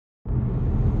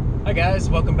Hi guys,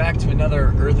 welcome back to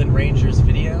another Earthen Rangers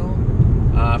video.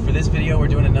 For this video we're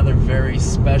doing another very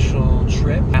special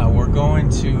trip. We're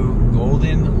going to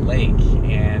Golden Lake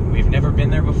and we've never been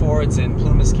there before. It's in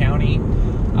Plumas County.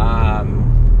 I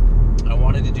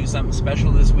wanted to do something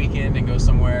special this weekend and go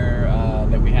somewhere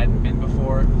that we hadn't been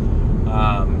before,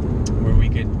 where we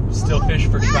could still fish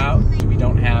for trout. We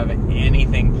don't have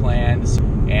anything planned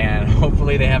and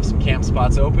hopefully they have some camp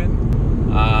spots open.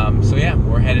 So yeah,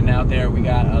 we're heading out there. We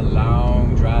got a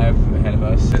long drive ahead of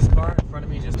us. This car in front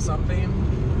of me just something,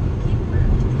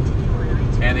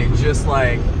 and it just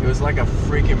it was like a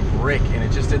freaking brick, and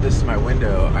it just did this to my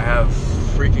window. I have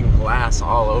freaking glass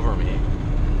all over me.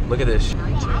 Look at this.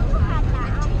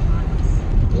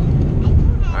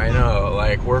 I know,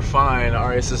 like, we're fine.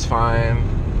 Arias is fine.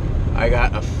 I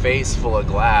got a face full of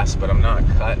glass, but I'm not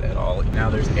cut at all. Now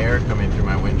there's air coming through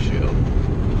my windshield.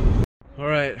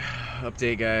 Alright,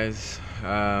 update guys.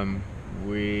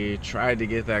 We tried to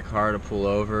get that car to pull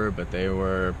over, but they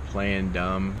were playing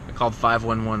dumb. I called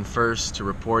 511 first to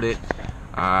report it,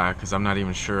 because I'm not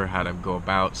even sure how to go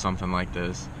about something like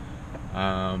this.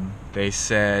 They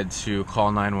said to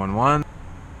call 911.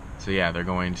 So yeah, they're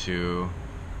going to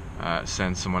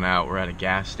send someone out. We're at a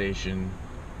gas station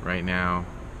right now,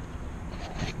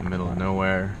 in the middle of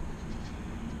nowhere.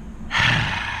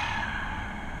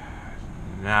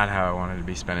 Not how I wanted to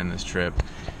be spending this trip.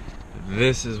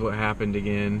 This is what happened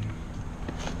again.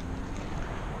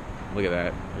 Look at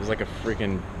that. There's like a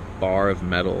freaking bar of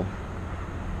metal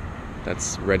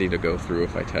that's ready to go through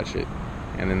if I touch it.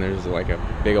 And then there's like a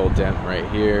big old dent right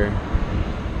here.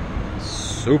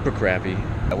 Super crappy.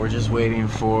 We're just waiting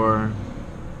for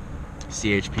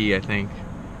CHP, I think,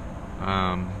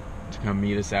 to come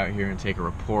meet us out here and take a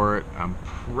report. I'm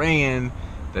praying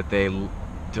that they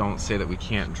don't say that we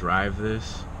can't drive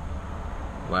this.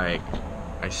 Like,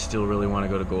 I still really want to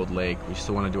go to Gold Lake. We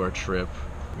still want to do our trip.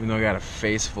 Even though I got a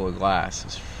face full of glass.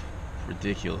 It's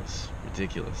ridiculous.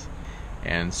 Ridiculous.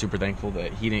 And super thankful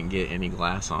that he didn't get any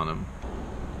glass on him.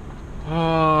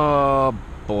 Oh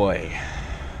boy.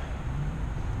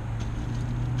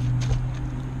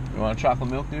 You want a chocolate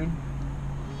milk, dude?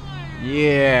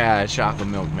 Yeah, chocolate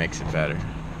milk makes it better.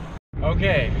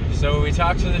 Okay, so we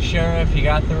talked to the sheriff. He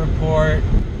got the report.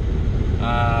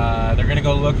 They're gonna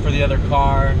go look for the other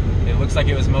car. It looks like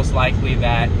it was most likely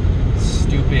that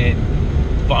stupid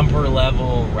bumper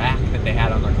level rack that they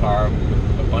had on their car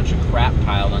with a bunch of crap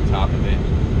piled on top of it.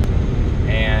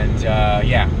 And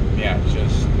yeah,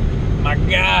 just, my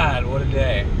God, what a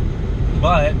day.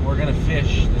 But we're gonna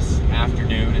fish this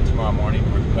afternoon and tomorrow morning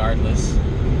regardless.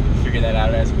 We'll figure that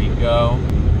out as we go.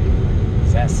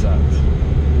 That sucked.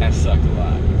 That sucked a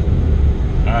lot.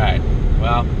 Alright,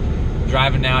 well, I'm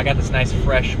driving now. I got this nice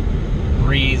fresh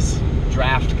breeze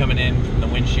draft coming in from the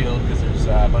windshield because there's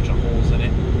a bunch of holes in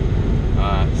it.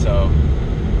 So,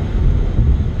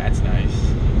 that's nice.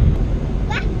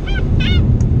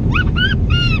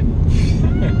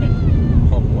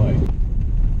 Oh boy.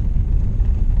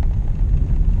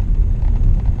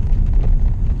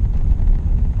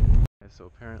 So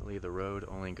apparently the road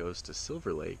only goes to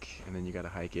Silver Lake, and then you gotta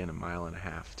hike in 1.5 miles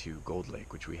to Gold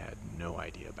Lake, which we had no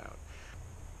idea about.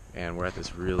 And we're at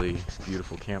this really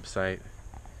beautiful campsite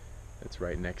that's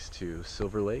right next to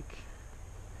Silver Lake.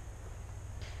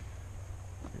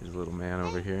 There's a little man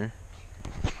over here.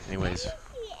 Anyways,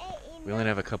 we only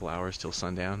have a couple hours till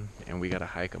sundown, and we gotta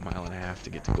hike 1.5 miles to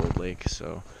get to Gold Lake,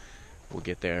 so we'll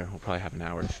get there. We'll probably have an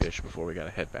hour to fish before we gotta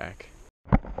head back.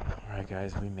 Alright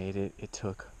guys, we made it. It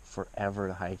took forever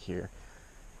to hike here,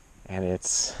 and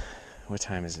it's, what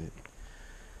time is it?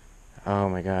 Oh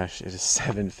my gosh, it is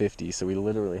 7:50, so we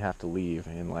literally have to leave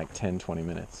in like 10-20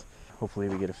 minutes. Hopefully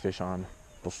we get a fish on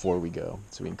before we go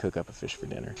so we can cook up a fish for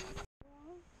dinner.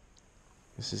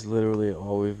 This is literally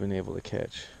all we've been able to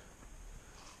catch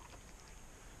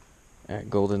at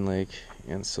Golden Lake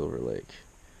and Silver Lake.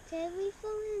 Did we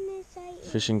film him inside?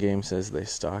 Fish and Game says they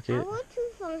stock it. I want to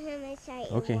film him inside.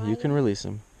 Okay, you can release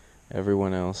him.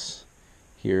 Everyone else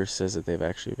here says that they've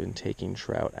actually been taking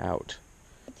trout out.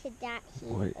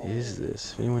 What is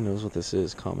this? If anyone knows what this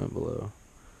is, comment below.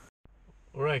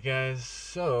 Alright guys,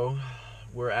 so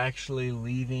we're actually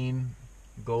leaving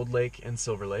Gold Lake and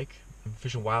Silver Lake. The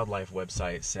Fish and Wildlife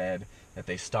website said that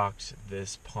they stocked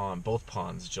this pond, both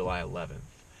ponds, July 11th,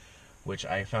 which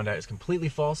I found out is completely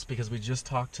false because we just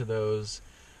talked to those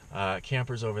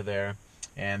campers over there,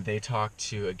 and they talked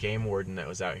to a game warden that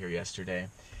was out here yesterday,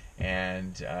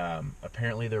 and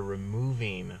apparently they're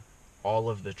removing all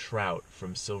of the trout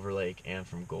from Silver Lake and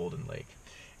from Golden Lake.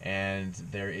 And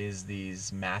there is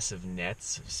these massive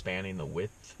nets spanning the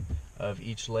width of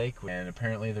each lake, and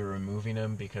apparently they're removing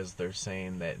them because they're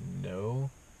saying that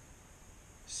no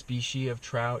species of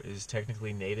trout is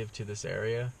technically native to this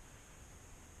area.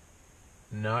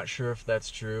 Not sure if that's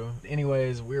true.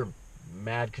 Anyways, we're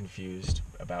mad confused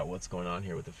about what's going on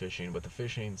here with the fishing, but the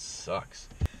fishing sucks.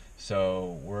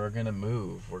 So we're gonna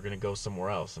move. We're gonna go somewhere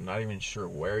else. I'm not even sure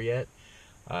where yet.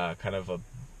 Kind of a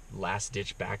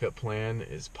last-ditch backup plan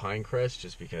is Pinecrest,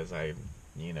 just because I,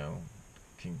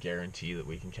 can guarantee that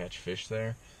we can catch fish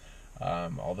there.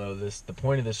 Although the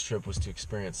point of this trip was to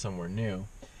experience somewhere new.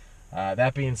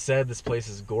 That being said, this place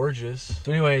is gorgeous.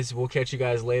 So anyways, we'll catch you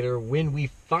guys later when we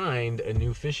find a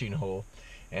new fishing hole,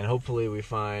 and hopefully we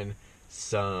find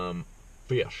some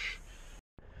fish.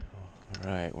 All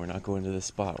right, we're not going to this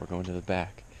spot. We're going to the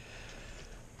back.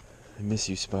 I miss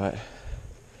you, Spot.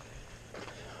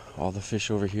 All the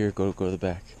fish over here, go to the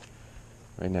back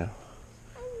right now.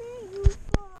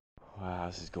 Wow,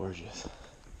 this is gorgeous.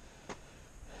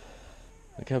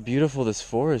 Look how beautiful this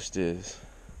forest is.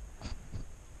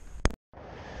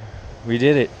 We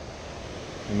did it.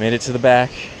 We made it to the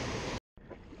back.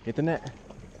 Get the net.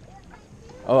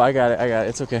 Oh, I got it.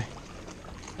 It's okay.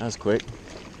 That was quick.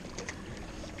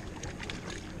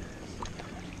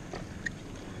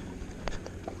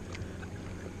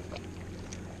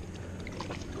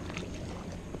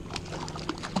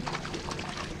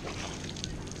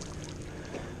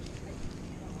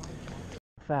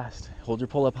 Fast. Hold your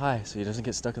pole up high so he doesn't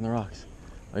get stuck in the rocks.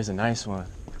 Oh, he's a nice one.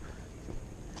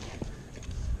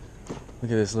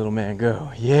 Look at this little man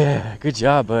go. Yeah, good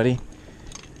job, buddy.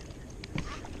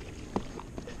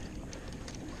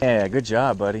 Yeah, good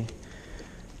job, buddy.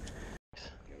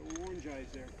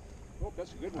 Oh,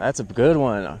 that's a good one. That's a good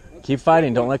one. Keep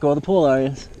fighting. Don't let go of the pole,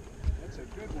 Arians. That's a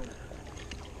good one.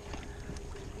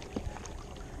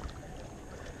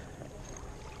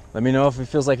 Let me know if it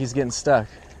feels like he's getting stuck.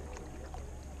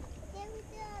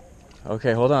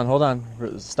 Okay, hold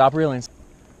on. Stop reeling.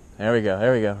 There we go.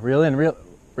 Reel in, reel.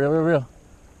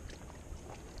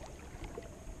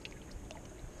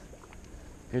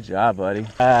 Good job, buddy.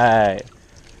 All right.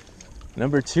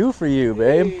 Number 2 for you,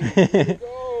 babe. Hey,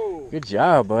 go. Good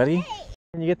job, buddy.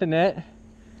 Can you get the net?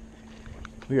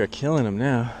 We are killing him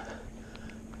now.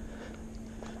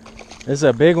 This is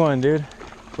a big one, dude.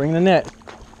 Bring the net.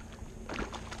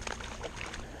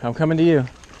 I'm coming to you.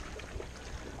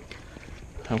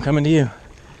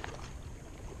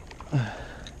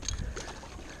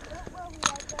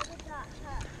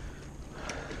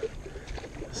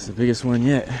 This is the biggest one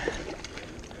yet.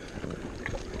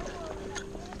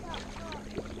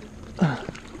 All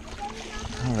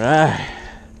right.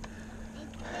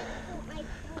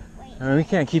 I mean, we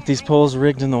can't keep these poles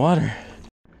rigged in the water.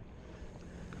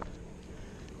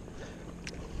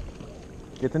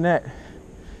 Get the net.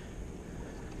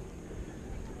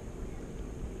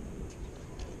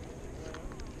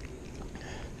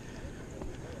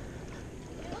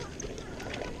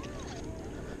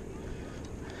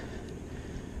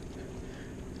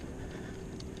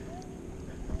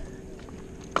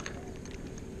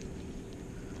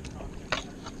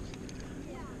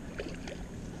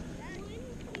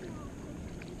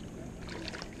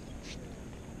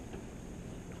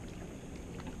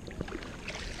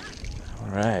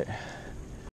 All right.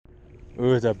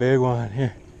 Ooh, it's a big one.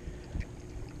 Here.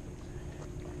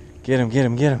 Get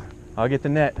him. I'll get the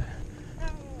net.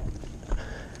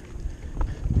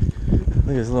 Look at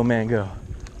this little man go.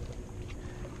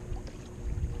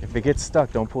 If it gets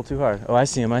stuck, don't pull too hard. Oh, I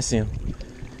see him.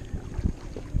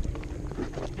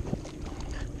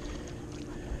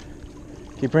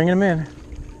 Keep bringing him in.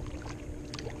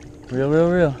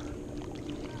 Reel.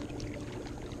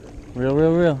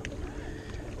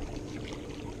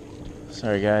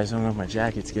 Sorry guys, I don't know if my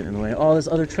jacket's getting in the way. Oh, this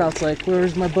other trout's like,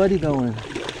 where's my buddy going?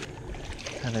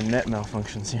 Having net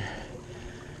malfunctions here.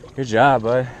 Good job,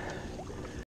 bud.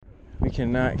 We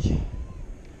cannot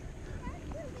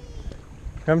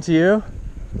come to you.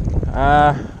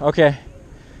 Okay.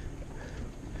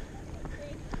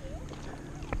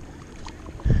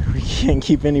 We can't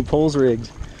keep any poles rigged.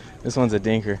 This one's a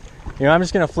dinker. I'm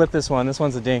just gonna flip this one. This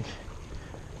one's a dink.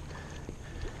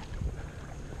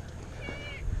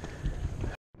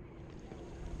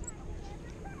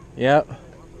 Yep.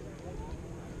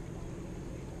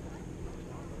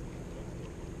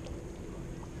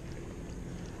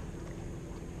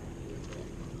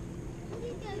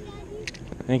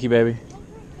 Thank you, baby.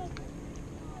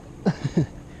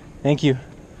 Thank you.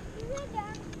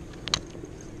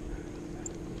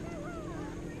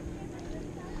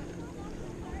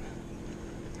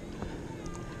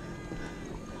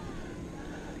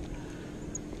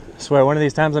 I swear, one of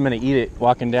these times I'm gonna eat it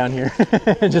walking down here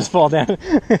and just fall down.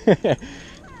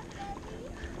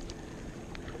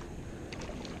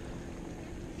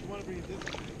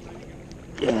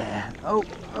 Yeah. Oh,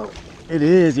 it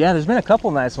is. Yeah, there's been a couple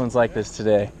nice ones like this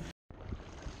today.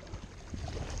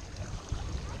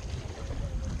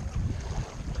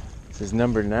 This is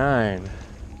number 9.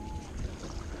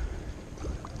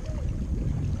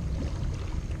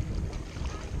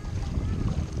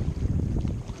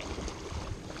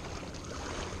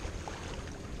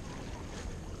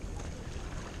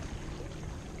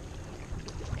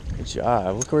 Good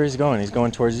job. Look where he's going. He's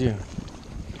going towards you.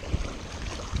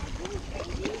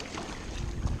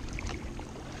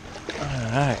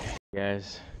 Alright,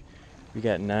 guys. We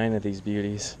got 9 of these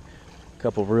beauties. A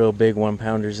couple real big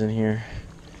 1-pounders in here.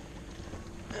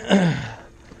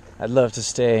 I'd love to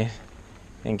stay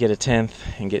and get a 10th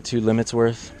and get 2 limits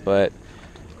worth, but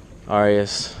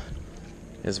Arias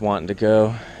is wanting to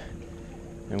go,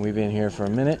 and we've been here for a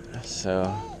minute,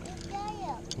 so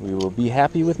we will be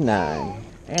happy with 9.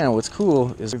 And what's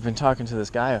cool is we've been talking to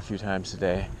this guy a few times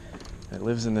today that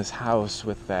lives in this house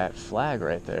with that flag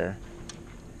right there,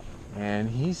 and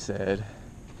he said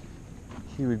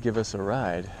he would give us a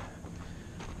ride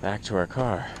back to our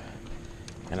car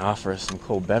and offer us some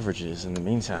cold beverages in the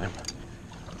meantime.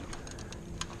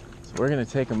 So we're gonna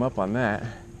take him up on that.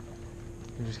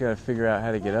 We just gotta figure out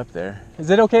how to get up there. Is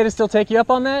it okay to still take you up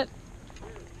on that?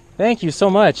 Thank you so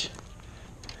much.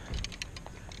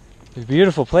 It's a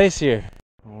beautiful place here.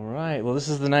 All right, well, this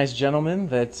is the nice gentleman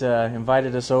that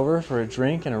invited us over for a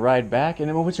drink and a ride back.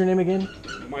 And what's your name again?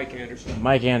 Mike Anderson.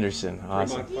 Mike Anderson,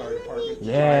 awesome. Fremont Fire Department.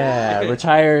 Yeah,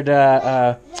 retired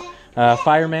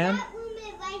fireman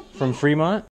from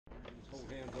Fremont.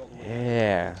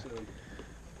 Yeah.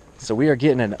 So we are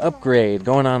getting an upgrade,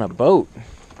 going on a boat.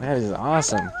 That is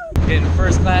awesome. Getting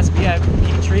first class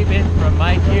VIP treatment from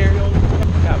Mike here. Look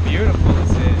how beautiful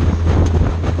this is.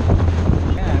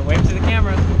 Yeah, wave to the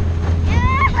camera.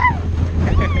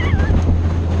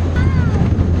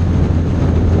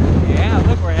 Yeah,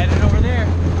 look, we're headed over there.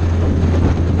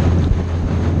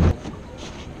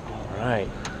 All right.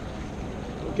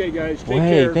 Okay, guys. Take Well,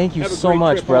 care. hey, thank you Have a so great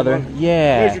much, trip brother. home.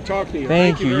 Yeah. Pleasure talking to you.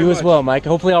 Thank you. very You as much. well, Mike.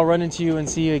 Hopefully I'll run into you and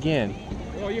see you again.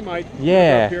 Well, you might.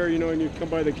 Yeah. Up here, you know, and you come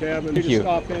by the cabin. Thank You you. just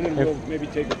stop in and we'll maybe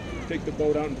take the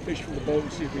boat out and fish from the boat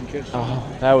and see if we can catch something.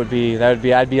 Oh, that would be,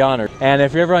 I'd be honored. And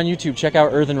if you're ever on YouTube, check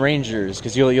out Earthen Rangers,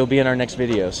 because you'll be in our next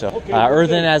video. So, Okay,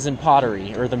 earthen as in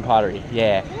pottery, earthen pottery.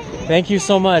 Yeah. Thank you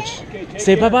so much. Okay, take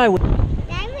Say care. bye-bye.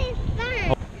 That was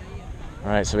fun.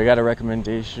 All right, so we got a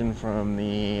recommendation from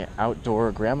the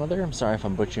outdoor grandmother. I'm sorry if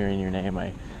I'm butchering your name.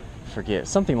 I forget.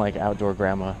 Something like outdoor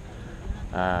grandma.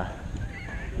 And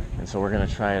so we're gonna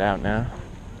try it out now.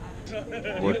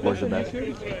 Works the best.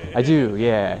 I do,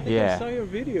 yeah. I saw your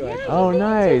video. Actually. Oh,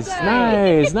 nice.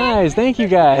 Thank you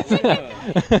guys. Wait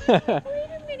a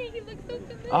minute, he looks so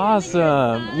familiar.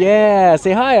 Awesome. Yeah.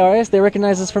 Say hi, Arias. They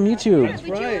recognize us from YouTube. That's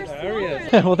right.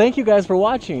 Arias. Well, thank you guys for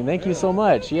watching. Thank you so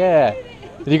much. Yeah.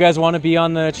 Do you guys want to be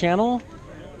on the channel?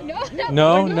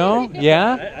 No?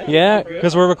 Yeah?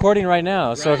 Because we're recording right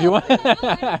now. So if you want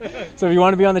so if you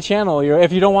want to be on the channel,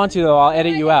 if you don't want to though, I'll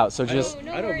edit you out. So just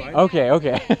I don't mind.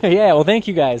 Okay. Yeah, well, thank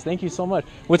you guys. Thank you so much.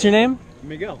 What's your name?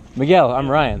 Miguel. Miguel. I'm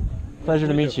Ryan. Pleasure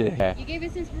to meet you. You gave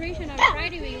us inspiration on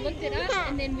Friday. We looked it up,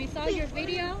 and then we saw your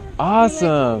video.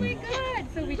 Awesome. We were like, oh my God!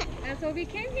 So that's why we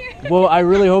came here. Well, I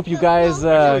really hope you guys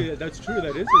That's true.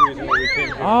 That is the reason why we came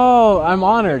here. Oh, I'm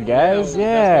honored, guys. That's why we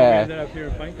Yeah. ended up here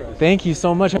in Pinecrest. Thank you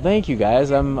so much. Thank you,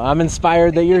 guys. I'm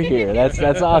inspired that you're here.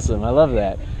 That's awesome. I love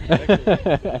that.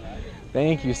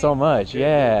 Thank you so much.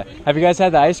 Yeah. Have you guys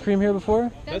had the ice cream here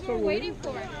before? That's what we're waiting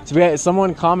for. So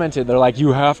someone commented, they're like,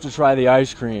 you have to try the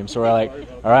ice cream. So we're like,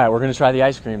 all right, we're going to try the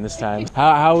ice cream this time.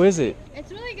 How is it?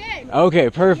 It's really good. Okay,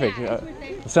 perfect. Yeah, it's worth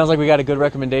it. It sounds like we got a good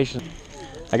recommendation.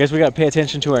 I guess we got to pay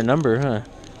attention to our number, huh?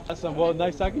 Awesome. Well,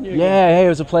 nice talking to you. Yeah, hey, it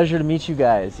was a pleasure to meet you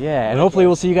guys. Yeah, and hopefully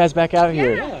we'll see you guys back out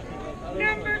here.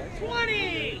 Number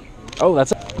 20. Oh,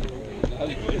 that's...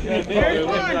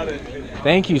 Again.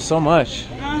 Thank you so much.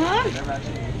 Uh-huh.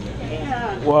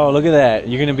 Whoa, look at that.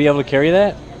 You're going to be able to carry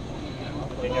that?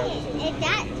 Is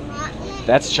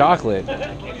that chocolate? That's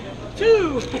chocolate.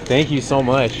 2. Thank you so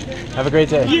much. Have a great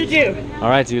day. You too. All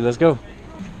right, dude, let's go.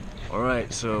 All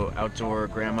right, so outdoor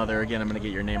grandmother, again, I'm going to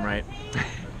get your name right.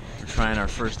 We're trying our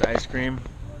first ice cream.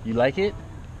 You like it?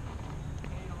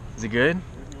 Is it good?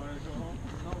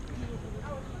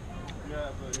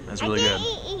 That's really good.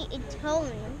 It's home.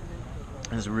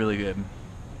 That's really good.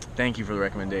 Thank you for the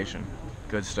recommendation.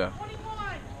 Good stuff.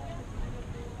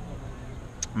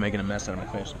 I'm making a mess out of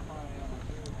my face.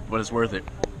 But it's worth it.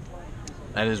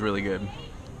 That is really good.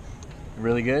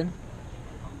 Really good?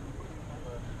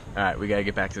 Alright, we gotta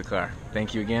get back to the car.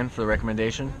 Thank you again for the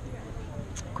recommendation.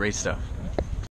 Great stuff.